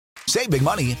Save big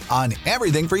money on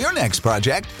everything for your next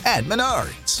project at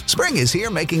Menards. Spring is here,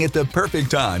 making it the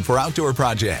perfect time for outdoor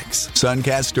projects.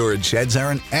 Suncast storage sheds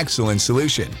are an excellent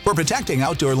solution for protecting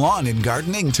outdoor lawn and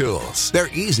gardening tools.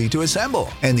 They're easy to assemble,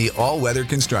 and the all-weather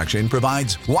construction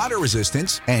provides water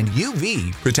resistance and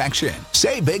UV protection.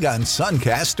 Save big on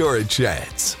Suncast storage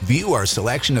sheds. View our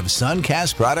selection of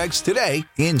Suncast products today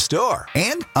in store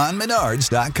and on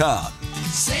Menards.com.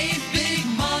 Save big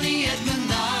money at Menards.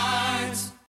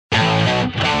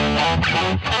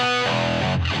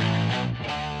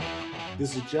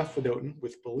 This is Jeff Fedotin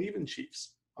with Believe in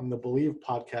Chiefs on the Believe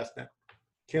Podcast Network,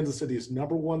 Kansas City's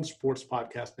 #1 sports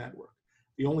podcast network,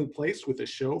 the only place with a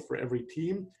show for every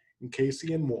team in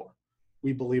KC and more.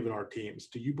 We believe in our teams.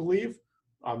 Do you believe?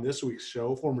 On this week's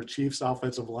show, former Chiefs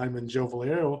offensive lineman Joe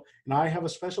Valerio and I have a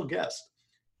special guest,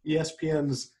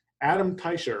 ESPN's Adam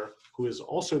Teicher, who is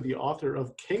also the author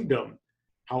of Kingdom,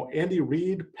 How Andy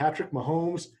Reid, Patrick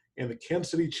Mahomes, and the Kansas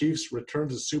City Chiefs return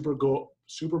to Super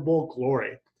Bowl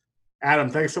glory.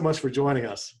 Adam, thanks so much for joining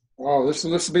us. Oh, this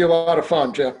will be a lot of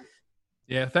fun, Jeff.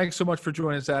 Yeah, thanks so much for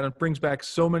joining us, Adam. It brings back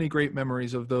so many great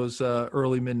memories of those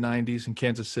early mid-'90s in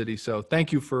Kansas City. So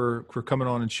thank you for coming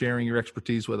on and sharing your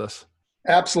expertise with us.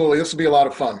 Absolutely. This will be a lot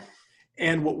of fun.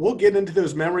 And we'll get into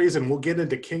those memories and we'll get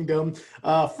into Kingdom.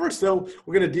 First, though,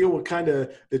 we're going to deal with kind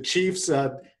of the Chiefs,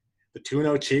 the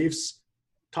 2-0 Chiefs,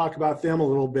 talk about them a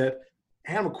little bit.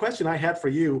 Adam, a question I had for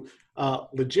you,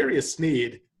 L'Jarius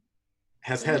Sneed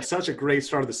has had such a great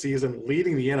start of the season,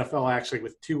 leading the NFL actually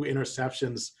with 2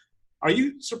 interceptions. Are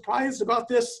you surprised about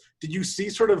this? Did you see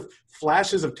sort of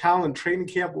flashes of talent in training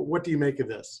camp? What do you make of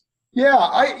this?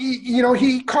 Yeah,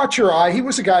 he caught your eye. He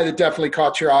was a guy that definitely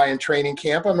caught your eye in training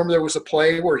camp. I remember there was a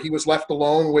play where he was left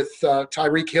alone with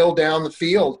Tyreek Hill down the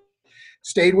field,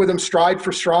 stayed with him stride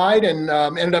for stride, and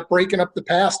ended up breaking up the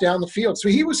pass down the field. So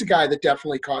he was a guy that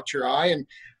definitely caught your eye. And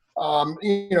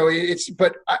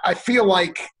but I feel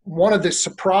like one of the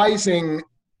surprising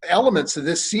elements of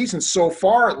this season so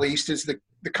far, at least, is the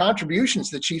contributions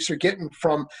the Chiefs are getting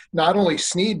from not only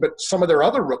Sneed, but some of their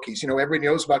other rookies. Everybody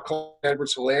knows about Clyde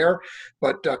Edwards-Helaire,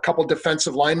 but a couple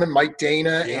defensive linemen, Mike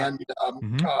Dana and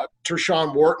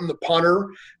Tershawn Wharton, the punter,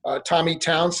 Tommy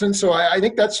Townsend. So I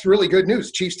think that's really good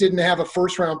news. Chiefs didn't have a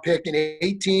first-round pick in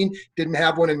 18, didn't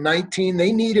have one in 19.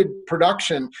 They needed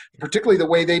production, particularly the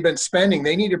way they've been spending.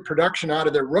 They needed production out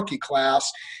of their rookie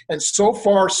class, and so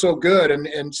far so good.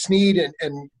 And Sneed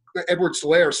and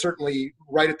Edwards-Helaire are certainly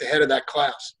right at the head of that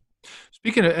class.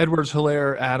 Speaking of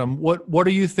Edwards-Helaire, Adam, what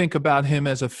do you think about him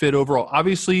as a fit overall?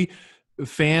 Obviously,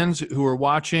 fans who are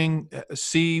watching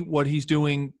see what he's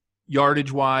doing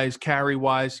yardage-wise,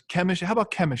 carry-wise, chemistry. How about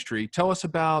chemistry? Tell us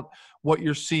about what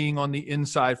you're seeing on the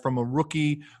inside from a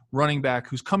rookie running back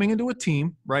who's coming into a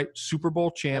team, right? Super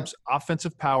Bowl champs,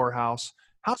 offensive powerhouse.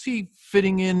 How's he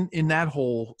fitting in that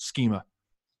whole schema?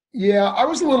 Yeah, I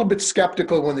was a little bit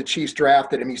skeptical when the Chiefs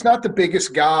drafted him. He's not the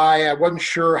biggest guy. I wasn't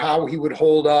sure how he would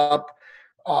hold up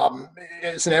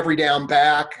as an every down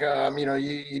back.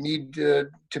 You need to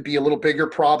be a little bigger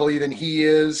probably than he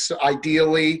is,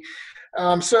 ideally.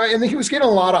 And he was getting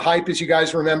a lot of hype, as you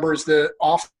guys remember, as the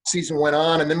offseason went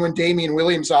on. And then when Damian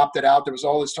Williams opted out, there was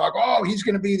all this talk, he's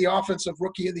going to be the offensive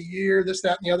rookie of the year, this,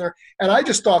 that, and the other. And I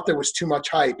just thought there was too much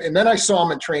hype. And then I saw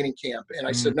him in training camp, and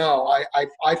I said, no,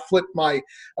 I flipped my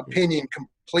opinion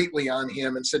completely on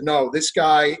him and said, no, this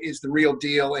guy is the real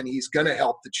deal, and he's going to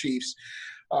help the Chiefs.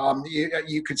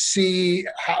 You could see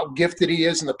how gifted he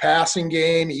is in the passing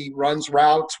game. He runs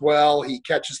routes well. He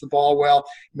catches the ball well,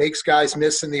 makes guys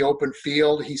miss in the open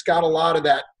field. He's got a lot of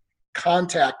that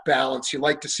contact balance you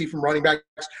like to see from running backs.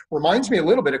 Reminds me a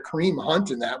little bit of Kareem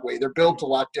Hunt in that way. They're built a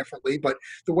lot differently, but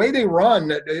the way they run,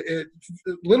 a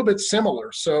little bit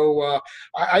similar. So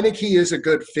I think he is a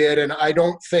good fit, and I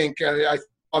don't think I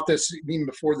thought this even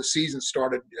before the season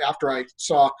started, after I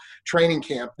saw training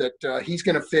camp, that he's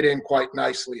going to fit in quite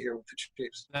nicely here with the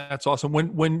Chiefs. That's awesome.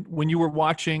 When you were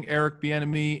watching Eric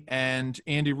Bieniemy and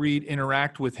Andy Reid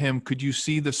interact with him, could you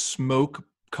see the smoke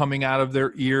coming out of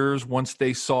their ears once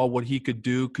they saw what he could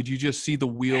do? Could you just see the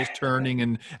wheels turning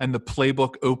and the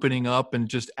playbook opening up and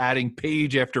just adding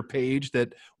page after page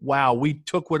that, wow, we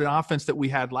took what an offense that we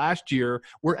had last year,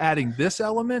 we're adding this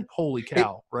element? Holy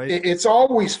cow, right? It's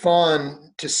always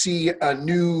fun to see a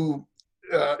new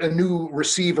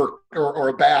receiver or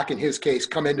a back, in his case,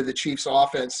 come into the Chiefs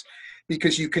offense,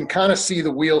 because you can kind of see the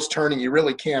wheels turning. You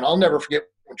really can. I'll never forget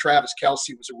when Travis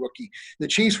Kelce was a rookie. The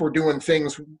Chiefs were doing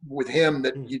things with him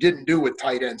that you didn't do with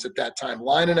tight ends at that time,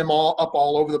 lining him all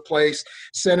over the place,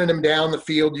 sending him down the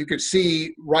field. You could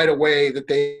see right away that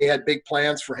they had big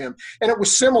plans for him. And it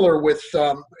was similar with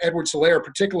Edwards-Helaire,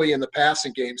 particularly in the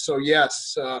passing game. So,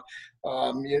 yes,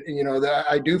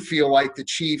 I do feel like the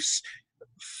Chiefs,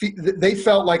 they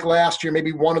felt like last year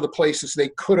maybe one of the places they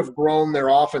could have grown their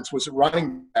offense was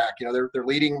running back. Their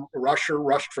leading rusher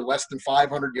rushed for less than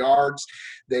 500 yards.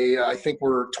 They, I think,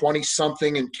 were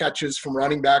 20-something in catches from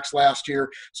running backs last year.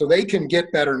 So they can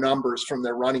get better numbers from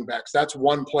their running backs. That's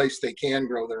one place they can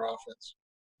grow their offense.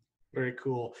 Very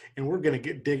cool. And we're going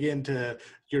to dig into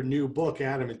your new book,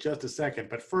 Adam, in just a second.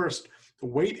 But first, the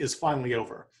wait is finally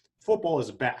over. Football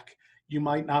is back. You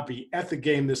might not be at the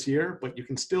game this year, but you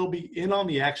can still be in on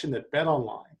the action at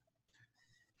BetOnline.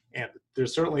 And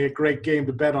there's certainly a great game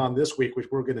to bet on this week, which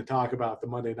we're going to talk about, the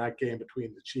Monday night game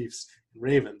between the Chiefs and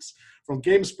Ravens. From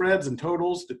game spreads and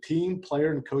totals to team,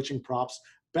 player, and coaching props,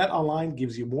 BetOnline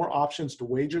gives you more options to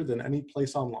wager than any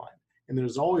place online. And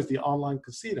there's always the online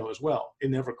casino as well.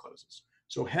 It never closes.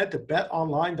 So head to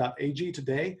betonline.ag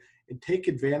today and take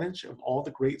advantage of all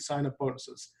the great sign-up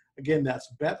bonuses. Again,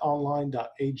 that's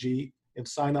betonline.ag and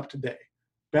sign up today.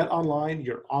 BetOnline,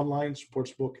 your online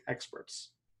sportsbook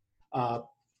experts.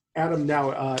 Adam,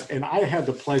 now, and I had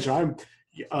the pleasure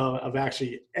of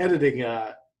actually editing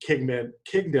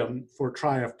Kingdom for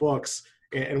Triumph Books,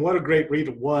 and what a great read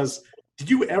it was. Did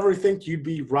you ever think you'd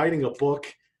be writing a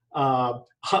book on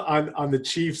the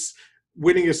Chiefs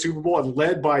winning a Super Bowl and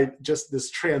led by just this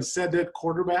transcendent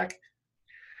quarterback?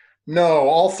 No,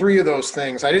 all three of those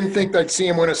things. I didn't think I'd see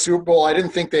him win a Super Bowl. I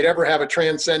didn't think they'd ever have a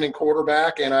transcendent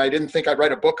quarterback, and I didn't think I'd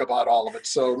write a book about all of it.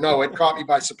 So, no, it caught me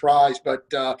by surprise. But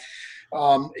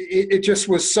it just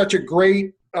was such a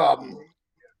great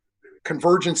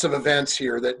convergence of events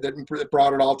here that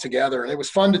brought it all together. And it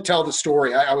was fun to tell the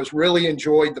story. I was really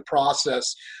enjoyed the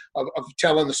process of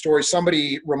telling the story.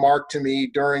 Somebody remarked to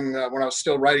me during when I was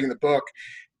still writing the book,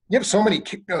 you have so many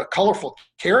colorful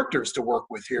characters to work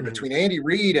with here, between Andy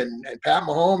Reid and Pat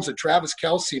Mahomes and Travis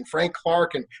Kelce and Frank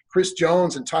Clark and Chris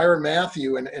Jones and Tyrann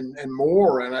Mathieu and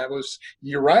more. And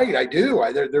you're right, I do.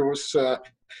 There was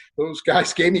those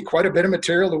guys gave me quite a bit of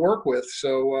material to work with.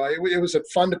 So it was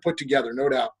fun to put together, no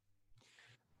doubt.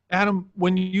 Adam,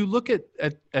 when you look at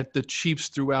the Chiefs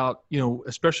throughout,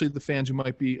 especially the fans who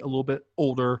might be a little bit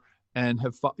older and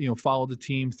have followed the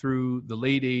team through the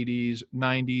late 80s,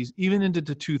 90s, even into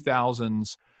the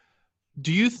 2000s,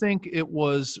 do you think it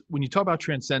was, when you talk about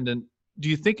transcendent, do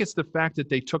you think it's the fact that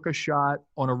they took a shot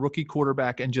on a rookie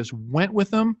quarterback and just went with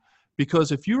them?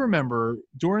 Because if you remember,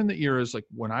 during the eras, like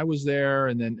when I was there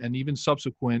and even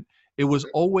subsequent, it was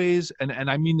always, and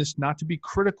I mean this not to be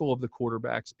critical of the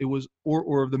quarterbacks, it was,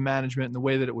 or of the management and the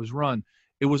way that it was run,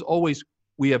 it was always,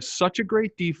 we have such a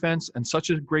great defense and such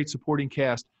a great supporting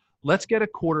cast, let's get a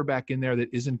quarterback in there that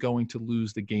isn't going to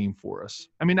lose the game for us.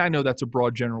 I mean, I know that's a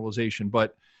broad generalization,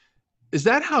 but is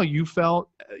that how you felt,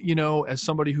 as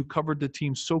somebody who covered the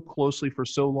team so closely for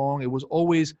so long? It was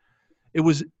always,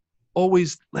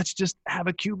 let's just have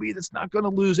a QB that's not going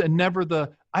to lose, and never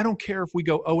I don't care if we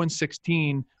go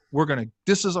 0-16,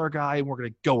 this is our guy and we're going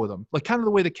to go with him. Like kind of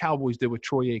the way the Cowboys did with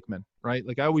Troy Aikman, right?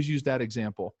 Like I always use that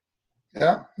example.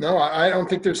 Yeah, no, I don't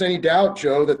think there's any doubt,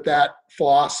 Joe, that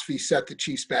philosophy set the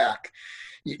Chiefs back.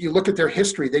 You look at their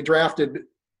history, they drafted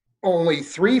only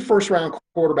 3 first-round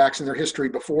quarterbacks in their history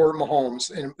before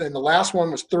Mahomes, and the last one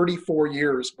was 34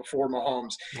 years before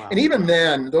Mahomes. Wow. And even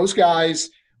then, those guys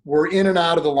were in and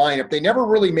out of the lineup. They never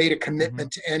really made a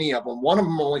commitment to any of them. One of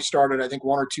them only started, I think,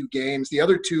 1 or 2 games. The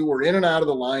other 2 were in and out of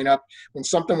the lineup. When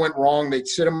something went wrong, they'd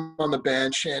sit him on the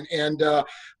bench. And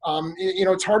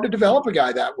it's hard to develop a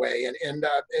guy that way. And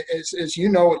as you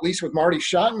know, at least with Marty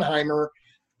Schottenheimer,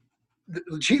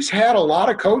 the Chiefs had a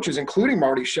lot of coaches, including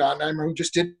Marty Schottenheimer, who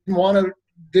just didn't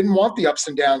want the ups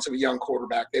and downs of a young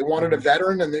quarterback. They wanted a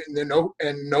veteran and they know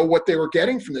what they were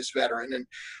getting from this veteran. And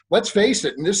let's face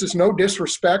it, and this is no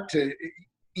disrespect to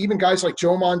even guys like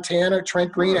Joe Montana,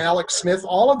 Trent Green, Alex Smith,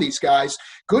 all of these guys,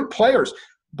 good players.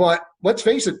 But let's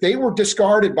face it, they were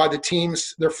discarded by the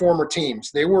teams, their former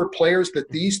teams. They were players that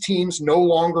these teams no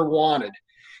longer wanted.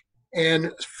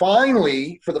 And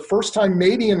finally, for the first time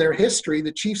maybe in their history,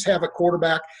 the Chiefs have a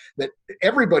quarterback that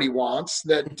everybody wants,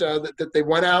 that they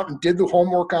went out and did the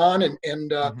homework on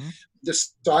and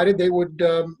decided they would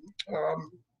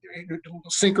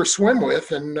sink or swim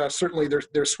with, and certainly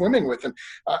they're swimming with. And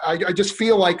I just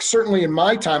feel like certainly in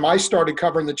my time, I started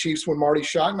covering the Chiefs when Marty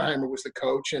Schottenheimer was the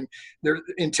coach. And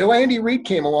until Andy Reid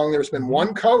came along, there's been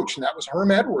one coach, and that was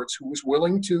Herm Edwards, who was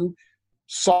willing to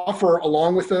suffer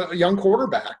along with a young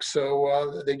quarterback.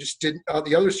 So they just didn't.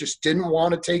 The others just didn't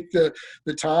want to take the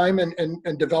time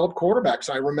and develop quarterbacks.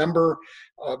 I remember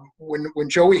when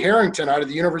Joey Harrington out of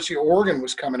the University of Oregon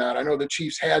was coming out. I know the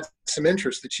Chiefs had some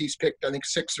interest. The Chiefs picked, I think,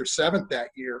 6th or 7th that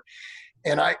year,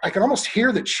 and I could almost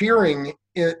hear the cheering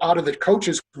out of the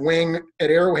coach's wing at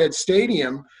Arrowhead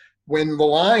Stadium when the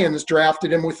Lions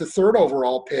drafted him with the 3rd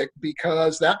overall pick,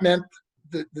 because that meant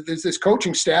that this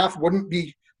coaching staff wouldn't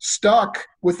be stuck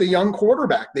with a young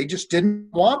quarterback. They just didn't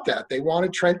want that. They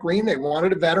wanted Trent Green. They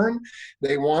wanted a veteran.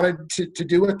 They wanted to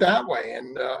do it that way.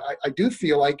 And I do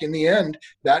feel like in the end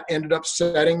that ended up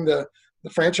setting the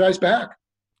franchise back.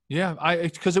 Yeah,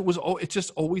 because it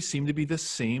just always seemed to be the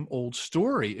same old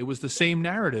story. It was the same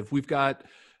narrative. We've got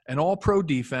an all-pro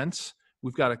defense.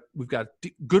 We've got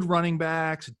good running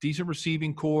backs, decent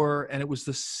receiving core, and it was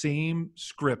the same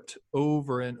script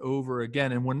over and over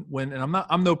again. And when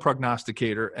I'm no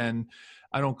prognosticator, and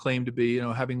I don't claim to be,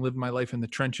 having lived my life in the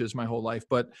trenches my whole life.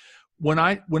 But when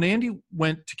Andy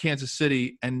went to Kansas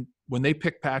City and when they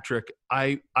picked Patrick,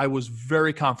 I was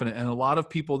very confident, and a lot of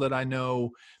people that I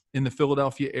know in the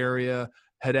Philadelphia area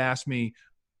had asked me,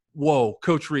 "Whoa,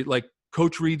 Coach Reid,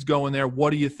 Coach Reid's going there. What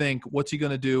do you think? What's he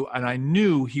going to do?" And I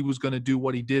knew he was going to do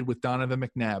what he did with Donovan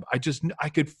McNabb. I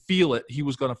could feel it. He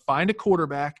was going to find a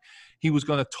quarterback. He was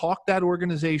going to talk that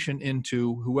organization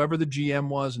into whoever the GM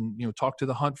was, and talk to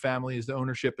the Hunt family as the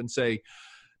ownership and say,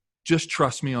 "Just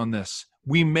trust me on this.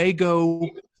 We may go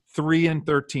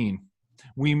 3-13.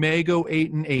 We may go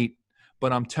 8-8,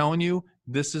 but I'm telling you,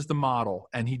 this is the model."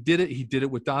 And he did it. He did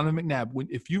it with Donovan McNabb.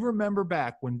 If you remember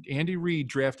back when Andy Reid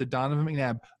drafted Donovan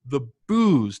McNabb, the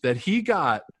boos that he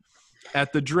got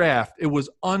at the draft, it was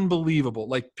unbelievable.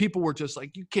 Like, people were just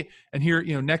like, "You can't." And here,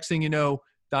 next thing you know,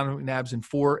 Donovan McNabb's in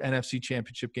 4 NFC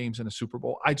championship games and a Super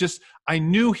Bowl. I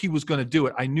knew he was going to do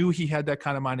it. I knew he had that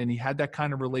kind of mind, and he had that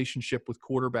kind of relationship with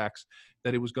quarterbacks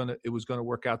that it was going to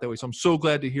work out that way. So I'm so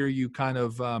glad to hear you kind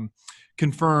of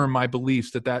confirm my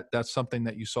beliefs that's something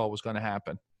that you saw was going to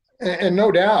happen. And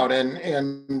no doubt.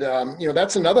 And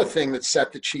that's another thing that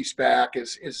set the Chiefs back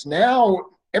is now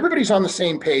everybody's on the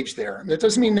same page there. That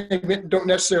doesn't mean they don't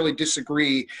necessarily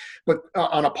disagree, but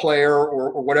on a player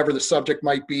or whatever the subject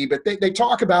might be, but they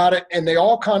talk about it and they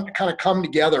all kind of come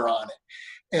together on it.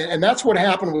 And that's what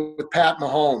happened with Pat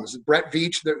Mahomes. Brett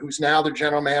Veach, who's now the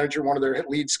general manager, one of their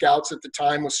lead scouts at the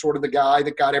time, was sort of the guy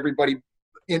that got everybody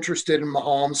interested in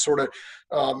Mahomes, sort of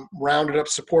rounded up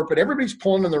support, but everybody's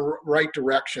pulling in the right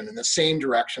direction, in the same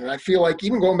direction. And I feel like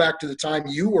even going back to the time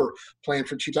you were playing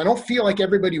for Chiefs, I don't feel like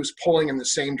everybody was pulling in the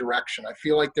same direction. I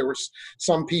feel like there was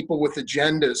some people with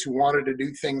agendas who wanted to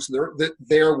do things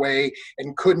their way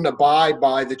and couldn't abide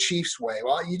by the Chiefs' way.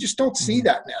 Well, you just don't see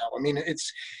that now. I mean,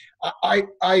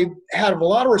 I had a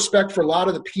lot of respect for a lot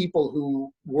of the people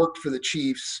who worked for the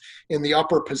Chiefs in the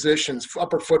upper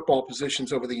football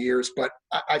positions over the years, but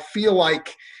I feel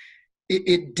like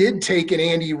it did take an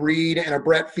Andy Reid and a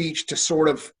Brett Veach to sort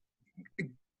of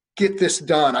get this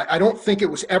done. I don't think it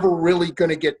was ever really going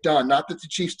to get done. Not that the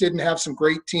Chiefs didn't have some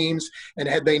great teams, and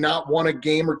had they not won a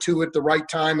game or two at the right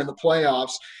time in the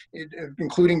playoffs,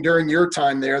 including during your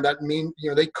time there, that mean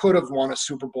they could have won a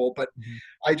Super Bowl. But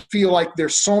I feel like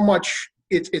there's so much.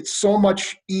 It's so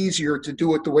much easier to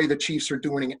do it the way the Chiefs are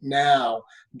doing it now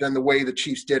than the way the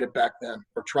Chiefs did it back then,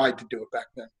 or tried to do it back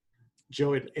then.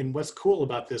 Joe, and what's cool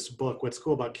about this book, what's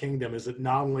cool about Kingdom, is it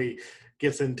not only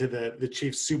gets into the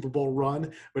Chiefs Super Bowl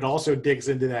run, but also digs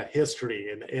into that history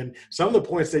and some of the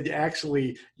points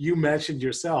that you mentioned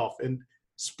yourself. And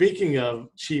speaking of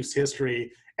Chiefs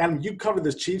history, Adam, you covered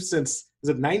the Chiefs since, is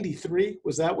it 93?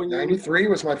 Was that when you 93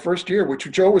 was my first year,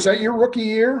 which, Joe, was that your rookie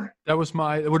year? It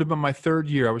would have been my 3rd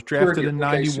year. I was drafted in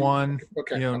 91,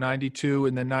 92,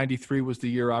 and then 93 was the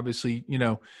year, obviously,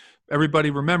 everybody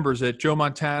remembers it. Joe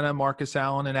Montana, Marcus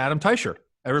Allen, and Adam Teicher.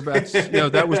 Everybody,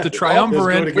 that was the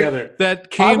triumvirate that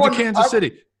came to Kansas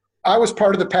City. I was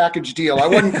part of the package deal. I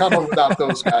wasn't coming without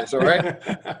those guys, all right?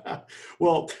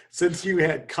 Well, since you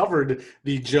had covered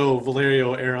the Joe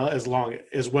Valerio era as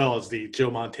well as the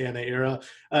Joe Montana era,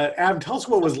 Adam, tell us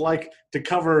what it was like to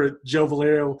cover Joe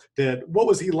Valerio. What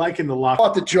was he like in the locker? I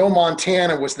thought that Joe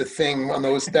Montana was the thing on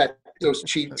those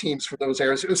cheap teams for those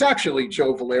eras. It was actually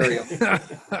Joe Valerio.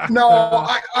 No,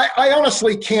 I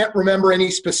honestly can't remember any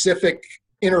specific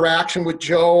interaction with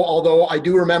Joe, although I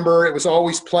do remember it was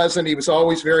always pleasant. He was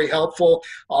always very helpful.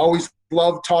 I always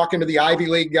loved talking to the Ivy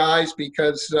League guys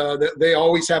because they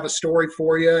always have a story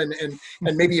for you and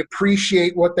maybe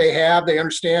appreciate what they have. They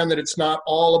understand that it's not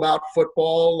all about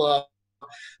football,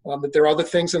 that there are other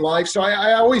things in life. So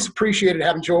I always appreciated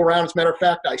having Joe around. As a matter of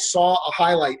fact, I saw a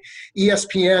highlight.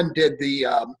 ESPN did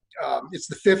it's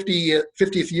the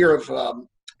 50th year of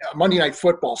Monday Night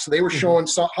Football. So they were showing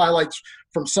some highlights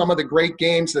from some of the great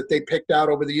games that they picked out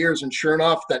over the years. And sure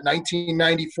enough, that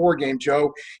 1994 game,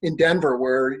 Joe, in Denver,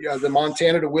 where the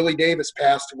Montana to Willie Davis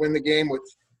pass to win the game with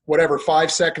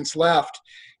 5 seconds left.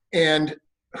 And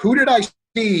who did I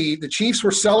see the Chiefs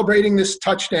were celebrating this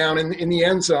touchdown in the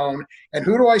end zone, and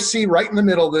who do I see right in the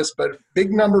middle of this but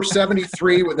big number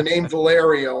 73 with the name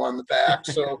Valerio on the back.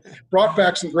 So brought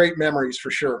back some great memories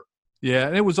for sure. Yeah,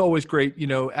 and it was always great.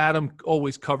 Adam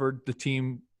always covered the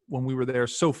team when we were there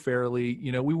so fairly.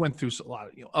 We went through a lot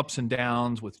of ups and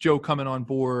downs with Joe coming on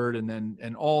board,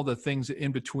 and all the things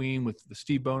in between with the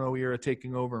Steve Bono era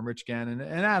taking over and Rich Gannon.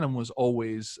 And Adam was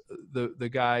always the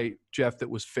guy, Jeff, that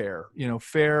was fair.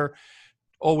 Fair,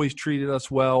 always treated us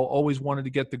well, always wanted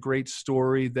to get the great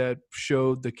story that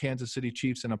showed the Kansas City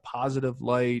Chiefs in a positive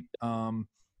light.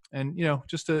 And he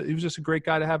was just a great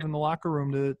guy to have in the locker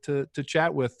room to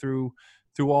chat with through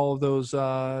all of those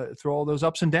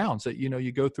ups and downs that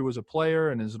you go through as a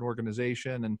player and as an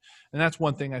organization, and that's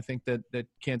one thing I think that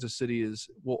Kansas City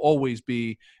will always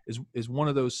be is one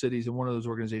of those cities and one of those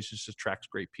organizations that attracts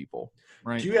great people.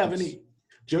 Right? Do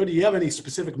you have any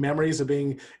specific memories of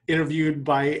being interviewed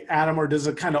by Adam, or does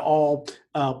it kind of all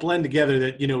blend together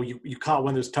that you caught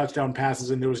one of those touchdown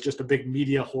passes and there was just a big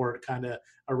media horde kind of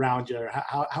around you?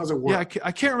 How's it work? Yeah,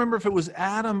 I can't remember if it was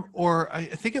Adam or I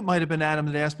think it might have been Adam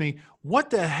that asked me,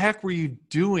 what the heck were you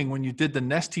doing when you did the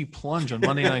Nestea plunge on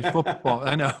Monday Night Football?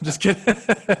 I know, I'm just kidding.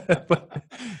 But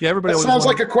yeah, everybody. That sounds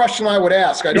like a question I would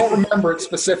ask. I don't remember it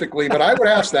specifically, but I would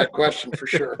ask that question for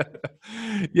sure.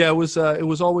 Yeah, it was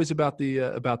always about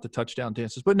the touchdown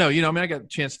dances. But no, I got a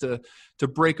chance to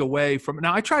break away from it.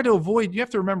 Now I try to avoid. You have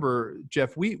to remember,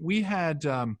 Jeff, we had.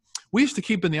 We used to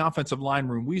keep in the offensive line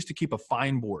room, we used to keep a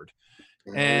fine board.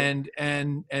 And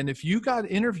if you got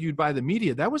interviewed by the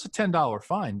media, that was a $10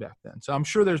 fine back then. So I'm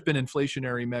sure there's been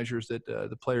inflationary measures that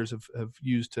the players have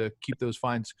used to keep those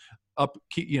fines up,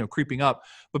 creeping up.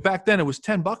 But back then it was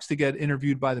 $10 to get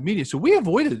interviewed by the media. So we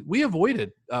avoided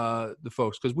the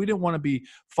folks because we didn't want to be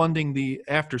funding the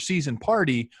after season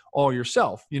party all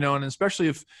yourself, and especially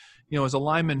if, as a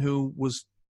lineman who was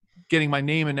getting my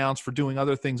name announced for doing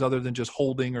other things other than just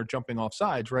holding or jumping off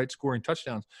sides, right? Scoring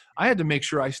touchdowns. I had to make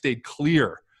sure I stayed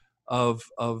clear of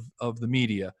the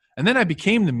media. And then I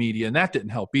became the media, and that didn't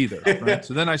help either, right?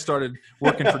 So then I started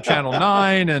working for Channel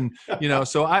 9, and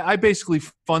so I basically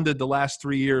funded the last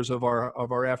 3 years of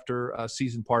our after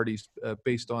season parties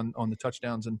based on the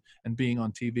touchdowns and being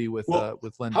on TV with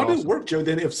Len. How did it work, Joe?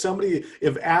 Then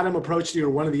if Adam approached you or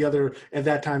one of the other at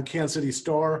that time Kansas City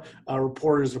Star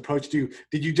reporters approached you,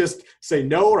 did you just say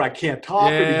no or I can't talk?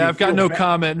 Yeah, I've got no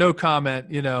comment. I'm a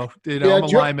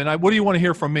lineman. What do you want to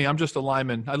hear from me? I'm just a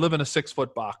lineman. I live in a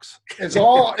 6-foot box.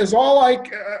 All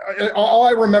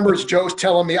I remember is Joe's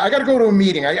telling me, I got to go to a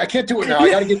meeting. I can't do it now.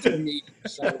 I got to get to a meeting.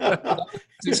 So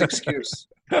it's his excuse.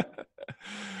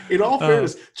 In all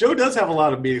fairness, Joe does have a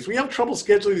lot of meetings. We have trouble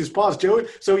scheduling these pods, Joe.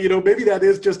 So, maybe that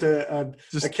is just a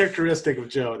characteristic of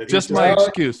Joe. That just my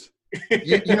excuse.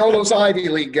 You know those Ivy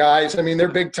League guys. I mean, they're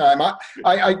big time.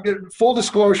 I full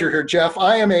disclosure here, Jeff.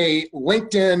 I am a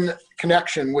LinkedIn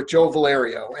connection with Joe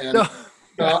Valerio, and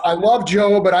I love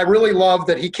Joe, but I really love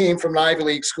that he came from an Ivy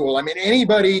League school. I mean,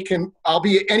 I'll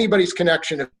be anybody's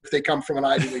connection if they come from an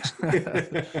Ivy League school.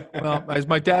 Well, as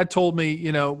my dad told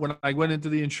me, when I went into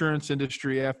the insurance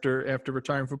industry after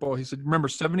retiring football, he said, remember,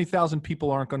 70,000 people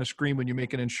aren't going to scream when you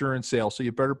make an insurance sale, so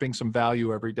you better bring some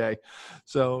value every day.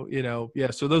 So,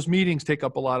 so those meetings take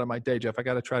up a lot of my day, Jeff. I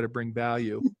got to try to bring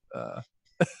value.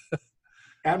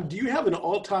 Adam, do you have an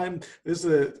all-time, this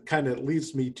kind of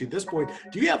leads me to this point,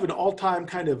 do you have an all-time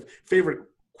kind of favorite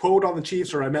quote on the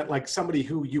Chiefs, or I meant like somebody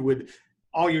who you would,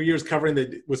 all your years covering,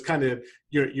 that was kind of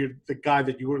you're the guy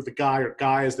that you were the guy or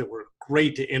guys that were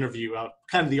great to interview,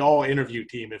 kind of the all-interview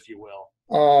team, if you will?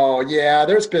 Oh, yeah,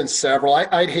 there's been several.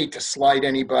 I'd hate to slight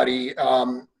anybody.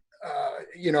 Joe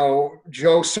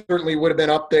certainly would have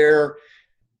been up there.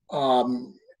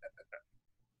 Some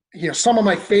of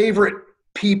my favorite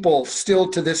people still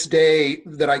to this day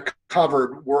that I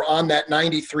covered were on that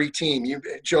 93 team.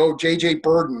 J.J.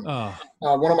 Burden,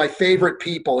 one of my favorite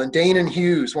people, and Danon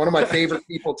Hughes, one of my favorite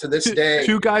people to this day.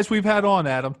 Two guys we've had on,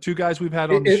 Adam. Two guys we've had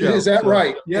on the show. Is that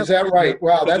right? Yep. Is that right?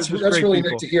 Wow, that's really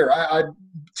neat to hear.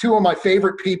 Two of my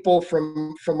favorite people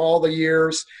from all the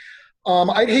years.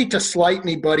 I'd hate to slight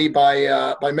anybody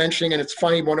by mentioning, and it's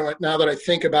funny now that I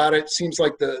think about it, it seems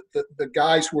like the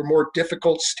guys who were more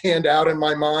difficult stand out in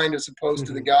my mind as opposed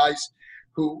to the guys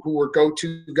who were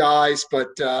go-to guys. But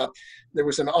there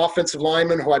was an offensive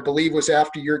lineman who I believe was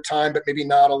after your time, but maybe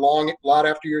not a lot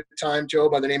after your time, Joe,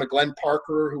 by the name of Glenn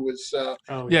Parker, who was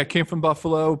came from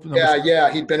Buffalo.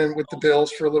 Yeah, he'd been in with the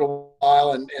Bills for a little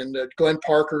while, and Glenn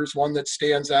Parker is one that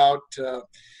stands out.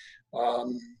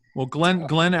 Well,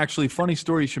 Glenn actually, funny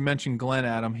story. You should mention Glenn,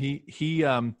 Adam. He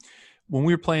when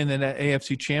we were playing in that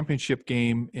AFC Championship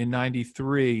game in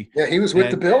 '93. Yeah, he was with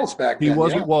the Bills back then. He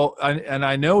was yeah. well, and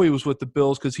I know he was with the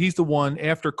Bills because he's the one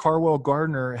after Carwell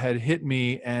Gardner had hit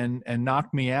me and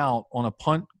knocked me out on a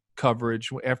punt coverage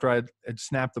after I had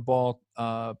snapped the ball.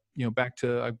 Back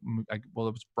to it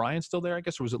was Brian still there, I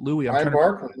guess, or was it Louis? Brian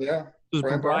Barkley, yeah. It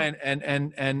was Brian,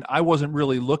 and I wasn't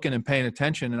really looking and paying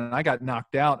attention, and I got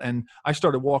knocked out, and I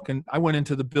started walking. I went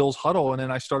into the Bills huddle, and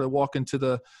then I started walking to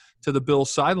the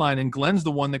Bills sideline, and Glenn's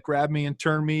the one that grabbed me and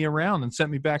turned me around and sent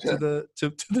me back to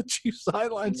the Chiefs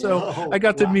sideline. So I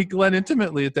got to meet Glenn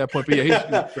intimately at that point. But yeah, he's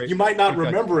great. You might not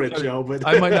remember it, Joe, but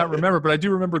I might not remember, but I do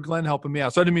remember Glenn helping me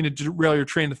out. So I didn't mean to derail your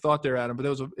train of thought there, Adam, but that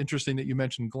was interesting that you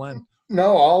mentioned Glenn.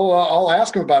 No, I'll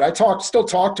ask him about it. I still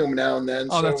talk to him now and then.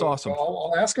 Oh, that's awesome.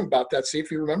 I'll ask him about that. See if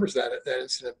he remembers that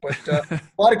incident. But a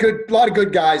lot of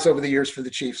good guys over the years for the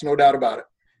Chiefs, no doubt about it.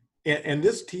 And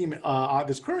this team,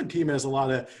 this current team has a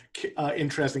lot of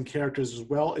interesting characters as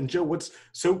well. And Joe, what's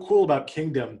so cool about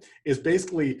Kingdom is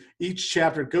basically each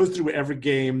chapter goes through every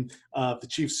game of the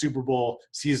Chiefs Super Bowl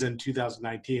season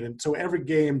 2019. And so every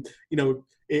game,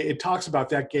 it talks about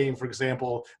that game. For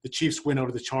example, the Chiefs win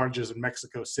over the Chargers in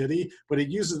Mexico City, but it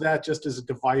uses that just as a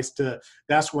device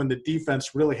that's when the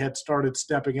defense really had started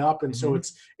stepping up. And so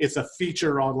it's a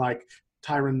feature on like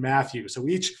Tyrann Mathieu. So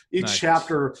each nice.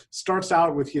 Chapter starts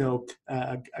out with,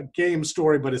 a game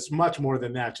story, but it's much more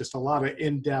than that. Just a lot of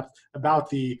in-depth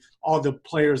about all the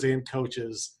players and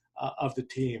coaches of the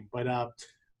team. But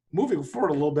moving forward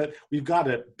a little bit, we've got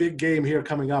a big game here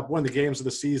coming up, one of the games of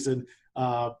the season,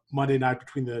 Monday night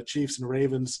between the Chiefs and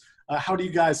Ravens. How do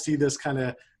you guys see this kind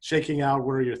of shaking out?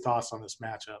 What are your thoughts on this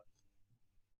matchup?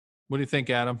 What do you think,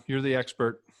 Adam? You're the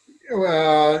expert.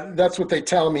 That's what they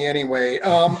tell me anyway.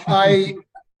 I'm a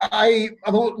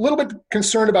little bit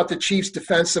concerned about the Chiefs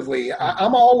defensively.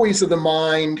 I'm always of the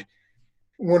mind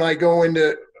when I go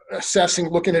into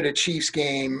looking at a Chiefs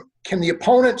game, can the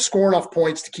opponent score enough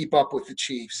points to keep up with the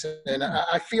Chiefs? And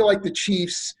I feel like the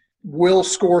Chiefs will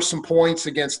score some points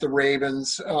against the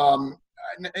Ravens. To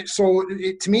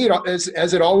me,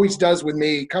 as it always does with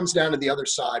me, it comes down to the other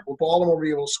side. Will Baltimore be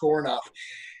able to score enough?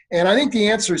 And I think the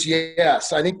answer is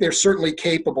yes. I think they're certainly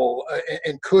capable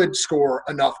and could score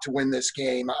enough to win this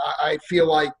game. I feel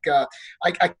like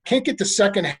I can't get the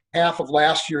second half of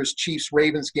last year's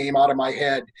Chiefs-Ravens game out of my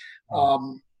head.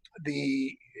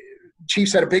 The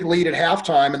Chiefs had a big lead at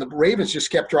halftime, and the Ravens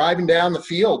just kept driving down the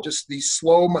field, just these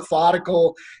slow,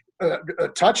 methodical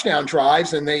touchdown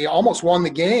drives, and they almost won the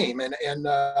game.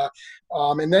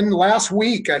 And then last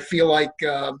week, I feel like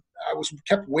I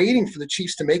kept waiting for the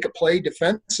Chiefs to make a play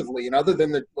defensively, and other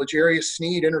than the L'Jarius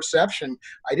Sneed interception,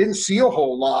 I didn't see a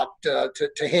whole lot to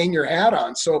hang your hat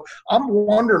on. So I'm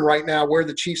wondering right now where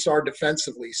the Chiefs are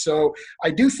defensively. So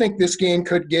I do think this game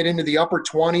could get into the upper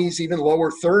 20s, even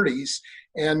lower 30s,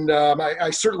 and I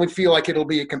certainly feel like it'll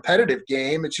be a competitive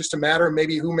game. It's just a matter of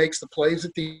maybe who makes the plays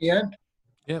at the end.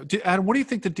 Yeah, Adam, what do you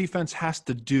think the defense has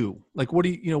to do? Like, what do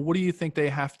you think they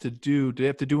have to do? Do they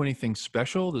have to do anything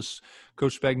special? Does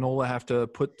Coach Spagnuolo have to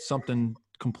put something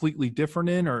completely different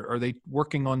in, or are they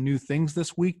working on new things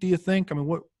this week? Do you think? I mean,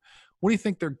 what do you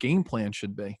think their game plan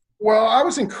should be? Well, I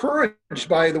was encouraged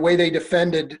by the way they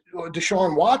defended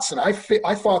Deshaun Watson. I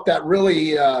thought that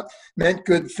really meant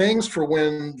good things for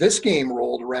when this game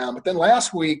rolled around. But then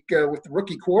last week with the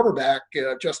rookie quarterback,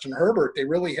 Justin Herbert, they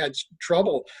really had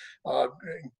trouble,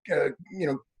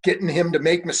 getting him to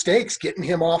make mistakes, getting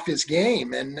him off his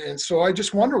game. And so I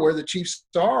just wonder where the Chiefs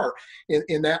are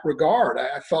in that regard.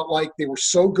 I felt like they were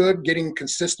so good getting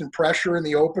consistent pressure in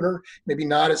the opener, maybe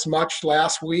not as much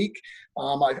last week.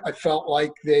 I felt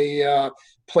like they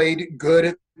played good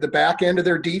at the back end of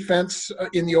their defense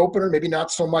in the opener, maybe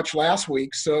not so much last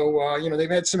week. So, they've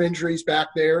had some injuries back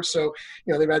there. So,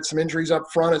 they've had some injuries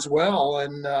up front as well.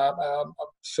 And I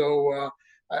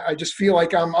just feel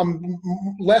like I'm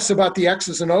less about the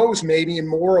X's and O's maybe and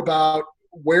more about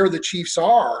where the Chiefs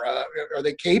are. Are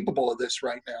they capable of this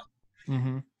right now?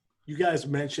 Mm-hmm. You guys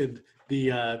mentioned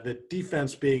the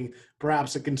defense being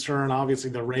perhaps a concern. Obviously,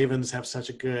 the Ravens have such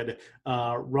a good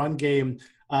run game.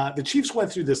 The Chiefs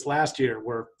went through this last year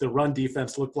where the run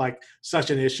defense looked like such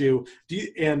an issue.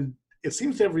 And it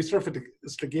seems to have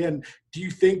resurfaced again. Do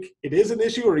you think it is an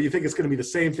issue, or do you think it's going to be the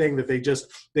same thing that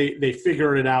they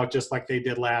figure it out just like they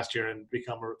did last year and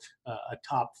become a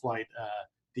top flight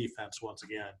defense once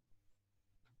again?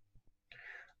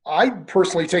 I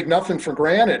personally take nothing for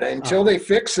granted. Until they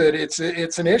fix it,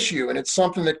 it's an issue, and it's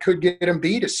something that could get them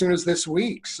beat as soon as this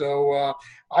week. So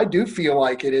I do feel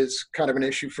like it is kind of an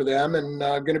issue for them, and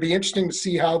going to be interesting to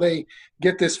see how they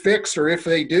get this fixed, or if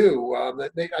they do. I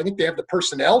think they have the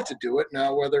personnel to do it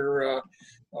now. Whether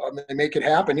They make it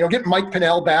happen. Get Mike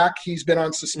Pennell back. He's been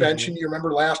on suspension. You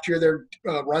remember last year their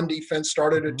run defense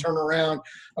started to turn around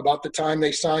about the time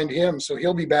they signed him. So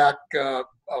he'll be back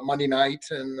Monday night,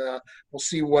 and we'll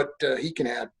see what he can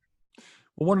add.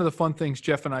 Well, one of the fun things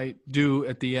Jeff and I do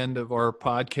at the end of our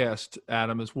podcast,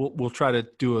 Adam, is we'll try to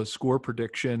do a score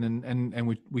prediction, and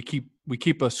we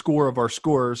keep a score of our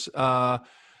scores.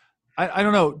 I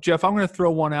don't know, Jeff. I'm going to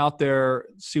throw one out there,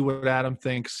 see what Adam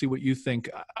thinks, see what you think.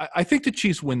 I think the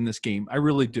Chiefs win this game. I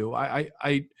really do.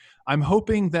 I'm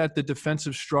hoping that the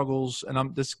defensive struggles,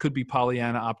 and this could be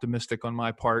Pollyanna optimistic on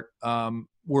my part,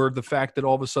 were the fact that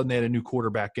all of a sudden they had a new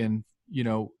quarterback in,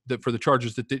 that for the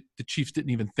Chargers that the Chiefs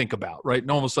didn't even think about, right?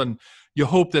 And all of a sudden you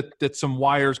hope that some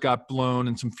wires got blown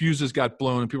and some fuses got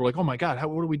blown and people are like, oh my God,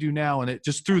 what do we do now? And it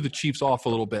just threw the Chiefs off a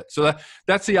little bit. So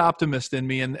that's the optimist in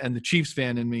me and the Chiefs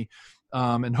fan in me,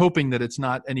 and hoping that it's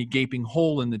not any gaping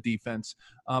hole in the defense.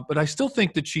 But I still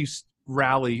think the Chiefs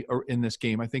rally in this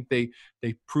game. I think they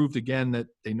proved again that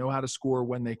they know how to score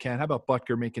when they can. How about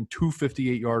Butker making 2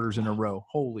 58-yarders in a row?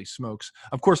 Holy smokes.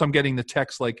 Of course, I'm getting the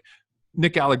text like,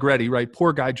 Nick Allegretti, right?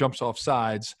 Poor guy jumps off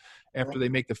sides after they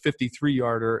make the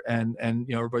 53-yarder, and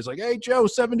everybody's like, "Hey, Joe,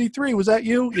 73, was that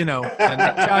you?" And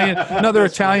another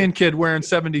Italian kid wearing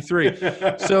 73.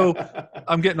 So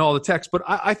I'm getting all the texts, but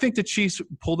I think the Chiefs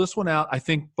pull this one out. I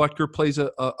think Butker plays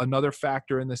another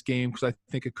factor in this game because I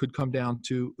think it could come down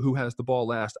to who has the ball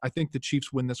last. I think the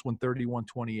Chiefs win this one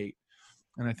 31-28,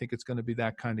 and I think it's going to be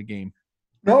that kind of game.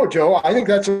 No, Joe, I think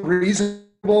that's a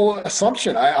reasonable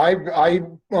assumption.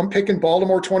 I'm picking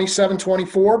Baltimore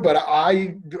 27-24, but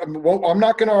I'm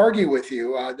not going to argue with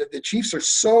you. The Chiefs are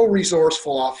so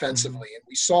resourceful offensively, and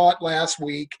we saw it last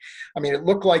week. I mean, it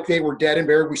looked like they were dead and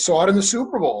buried. We saw it in the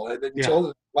Super Bowl until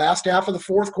the last half of the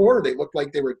fourth quarter. They looked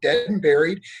like they were dead and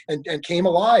buried and came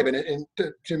alive. And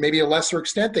to maybe a lesser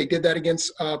extent, they did that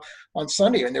against on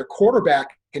Sunday. And their quarterback,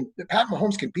 Pat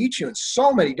Mahomes, can beat you in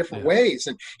so many different ways.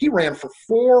 And he ran for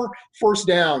 4 first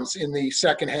downs in the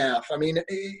second half. I mean,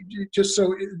 just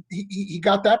so he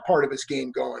got that part of his game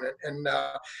going. And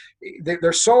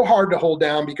they're so hard to hold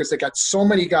down because they got so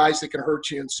many guys that can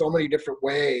hurt you in so many different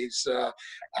ways.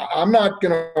 I'm not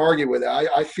going to argue with it.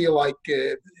 I feel like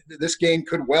this game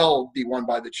could well be won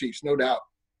by the Chiefs, no doubt.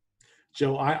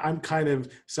 Joe, I'm kind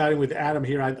of siding with Adam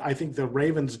here. I think the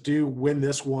Ravens do win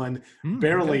this one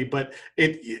barely, but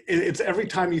it's every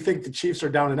time you think the Chiefs are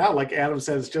down and out, like Adam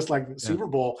says, just like the Super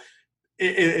Bowl,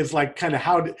 it's like kind of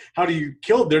how do you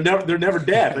kill them? They're never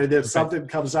dead. And if something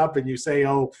comes up and you say,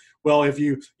 oh, well, if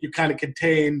you kind of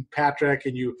contain Patrick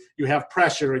and you have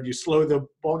pressure and you slow the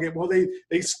ball game, well,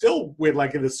 they still win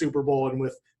like in the Super Bowl and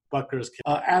with Butker's.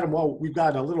 Adam, well, we've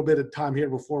got a little bit of time here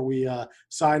before we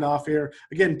sign off here.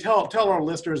 Again, tell our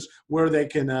listeners where they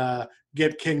can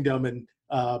get Kingdom and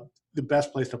the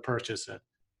best place to purchase it.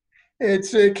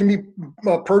 It can be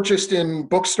purchased in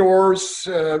bookstores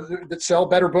that sell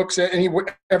better books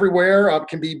everywhere. It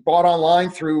can be bought online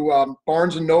through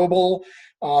Barnes & Noble.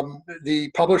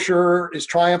 The publisher is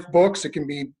Triumph Books. It can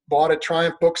be bought at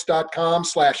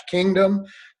triumphbooks.com/kingdom.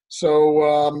 So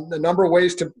a number of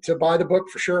ways to buy the book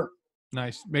for sure.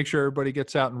 Nice. Make sure everybody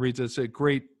gets out and reads it. It's a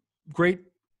great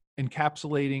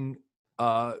encapsulating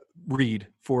read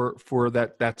for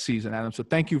that season, Adam. So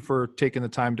thank you for taking the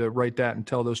time to write that and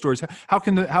tell those stories. How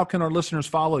can our listeners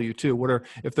follow you too?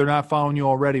 If they're not following you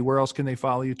already, where else can they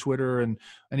follow you? Twitter and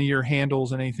any of your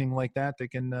handles and anything like that? They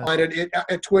can find it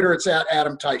at Twitter. It's at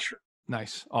Adam Teicher.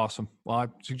 Nice. Awesome. Well, I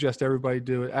suggest everybody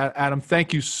do it. Adam,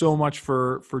 thank you so much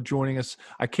for joining us.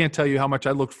 I can't tell you how much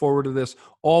I looked forward to this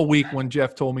all week when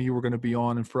Jeff told me you were going to be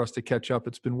on and for us to catch up.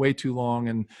 It's been way too long,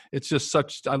 and it's just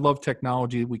I love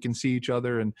technology. We can see each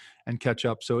other and catch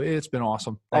up. So it's been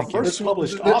awesome. Thank you. First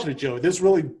published author, Joe. This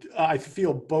really, I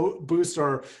feel, boosts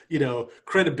our,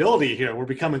 credibility here. We're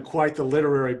becoming quite the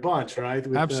literary bunch, right?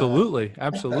 Absolutely.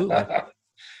 Absolutely.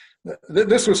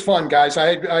 This was fun, guys.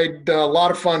 I had a lot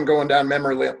of fun going down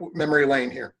memory lane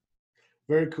here.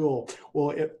 Very cool.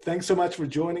 Well, thanks so much for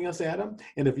joining us, Adam.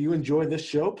 And if you enjoyed this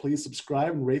show, please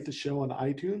subscribe and rate the show on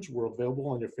iTunes. We're available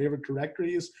on your favorite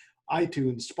directories: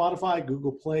 iTunes, Spotify,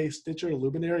 Google Play, Stitcher,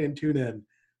 Luminary, and TuneIn.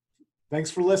 Thanks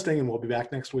for listening, and we'll be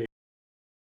back next week.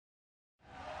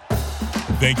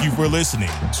 Thank you for listening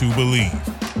to Believe.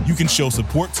 You can show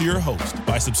support to your host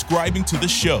by subscribing to the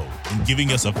show and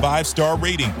giving us a 5-star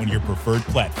rating on your preferred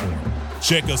platform.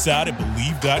 Check us out at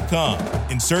Believe.com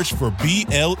and search for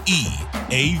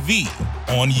BLEAV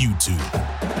on YouTube.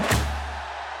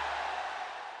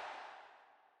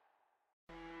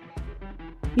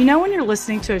 You know when you're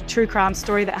listening to a true crime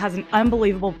story that has an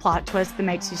unbelievable plot twist that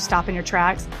makes you stop in your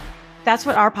tracks? That's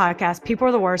what our podcast, People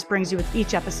Are the Worst, brings you with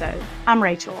each episode. I'm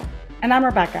Rachel. And I'm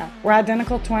Rebecca. We're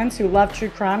identical twins who love true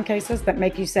crime cases that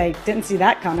make you say, didn't see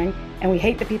that coming, and we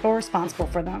hate the people responsible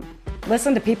for them.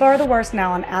 Listen to People Are the Worst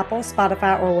now on Apple,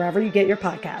 Spotify, or wherever you get your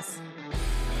podcasts.